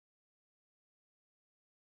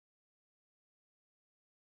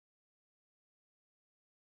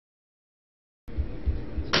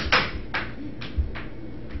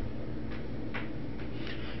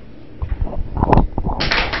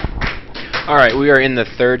Alright, we are in the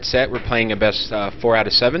third set. We're playing a best 4 out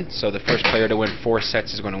of 7. So the first player to win 4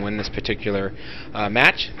 sets is going to win this particular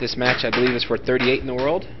match. This match, I believe, is for 38 in the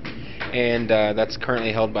world. And that's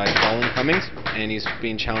currently held by Colin Cummings. And he's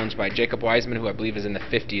being challenged by Jacob Weissman, who I believe is in the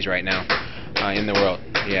 50s right now in the world.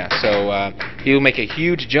 Yeah, so he'll make a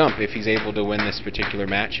huge jump if he's able to win this particular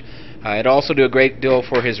match. It'll also do a great deal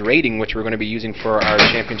for his rating, which we're going to be using for our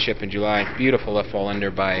championship in July. Beautiful left wall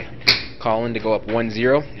under by Colin to go up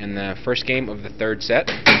 1-0 in the first game of the third set.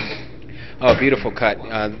 Oh, beautiful cut.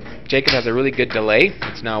 Jacob has a really good delay.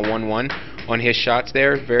 It's now 1-1 on his shots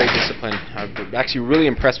there. Very disciplined. I'm actually really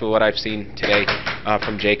impressed with what I've seen today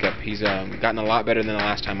from Jacob. He's gotten a lot better than the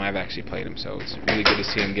last time I've actually played him, so it's really good to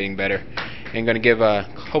see him getting better. And going to give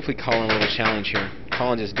hopefully Colin a little challenge here.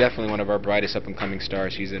 Colin is definitely one of our brightest up-and-coming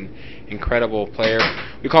stars. He's an incredible player.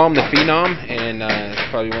 We call him the Phenom, and it's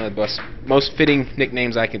probably one of the most fitting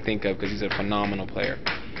nicknames I can think of because he's a phenomenal player.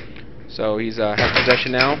 So he's has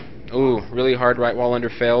possession now. Ooh, really hard right wall under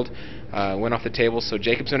failed. Went off the table, so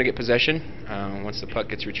Jacob's going to get possession once the puck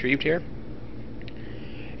gets retrieved here.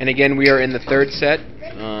 And again, we are in the third set.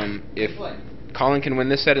 If Colin can win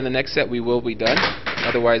this set and the next set, we will be done.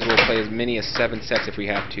 Otherwise, we'll play as many as 7 sets if we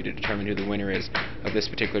have to determine who the winner is of this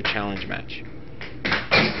particular challenge match.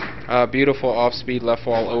 Beautiful off-speed left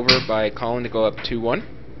wall over by Colin to go up 2-1.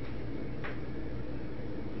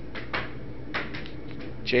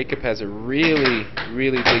 Jacob has a really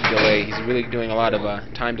big delay. He's really doing a lot of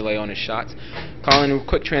time delay on his shots. Colin,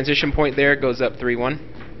 quick transition point there, goes up 3-1.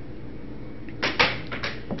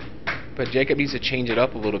 But Jacob needs to change it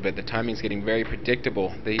up a little bit. The timing's getting very predictable.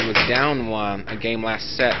 He was down a game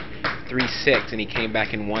last set, 3-6, and he came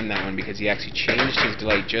back and won that one because he actually changed his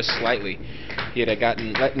delay just slightly. He had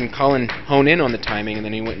letting Colin hone in on the timing, and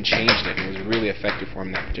then he went and changed it, and it was really effective for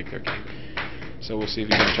him that particular game. So we'll see if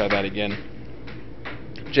he can try that again.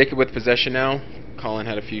 Jacob with possession now. Colin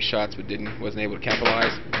had a few shots but wasn't able to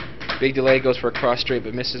capitalize. Big delay, goes for a cross straight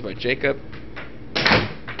but misses by Jacob.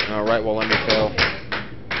 Right wall under fail.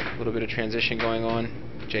 A little bit of transition going on.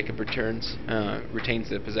 Jacob retains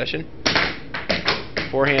the possession.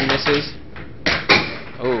 Forehand misses.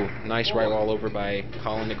 Oh, nice right wall over by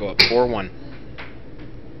Colin to go up 4-1.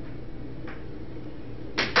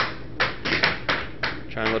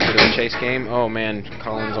 Trying a little bit of a chase game. Oh man,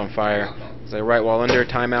 Colin's on fire. It's a right wall under,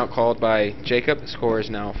 timeout called by Jacob. The score is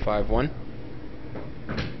now 5-1.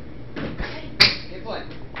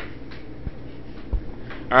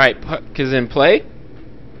 Alright, puck is in play.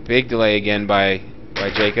 Big delay again by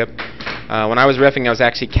Jacob. When I was reffing, I was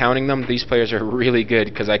actually counting them. These players are really good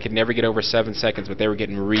because I could never get over 7 seconds, but they were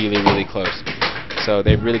getting really close. So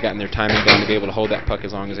they've really gotten their timing down to be able to hold that puck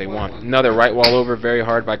as long as they want. Another right wall over, very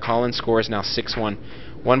hard by Colin. Score is now 6-1.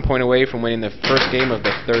 1 point away from winning the first game of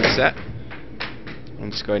the third set. I'll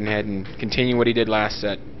just go ahead and continue what he did last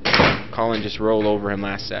set. Colin just rolled over him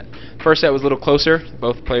last set. First set was a little closer.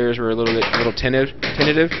 Both players were a little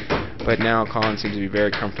tentative, but now Colin seems to be very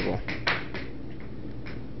comfortable.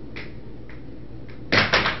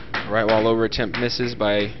 Right wall over attempt misses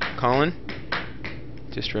by Colin.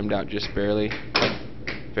 Just rimmed out just barely.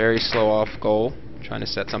 Very slow off goal. Trying to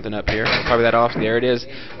set something up here. Probably that off. There it is.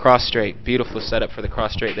 Cross straight. Beautiful setup for the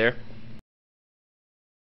cross straight there.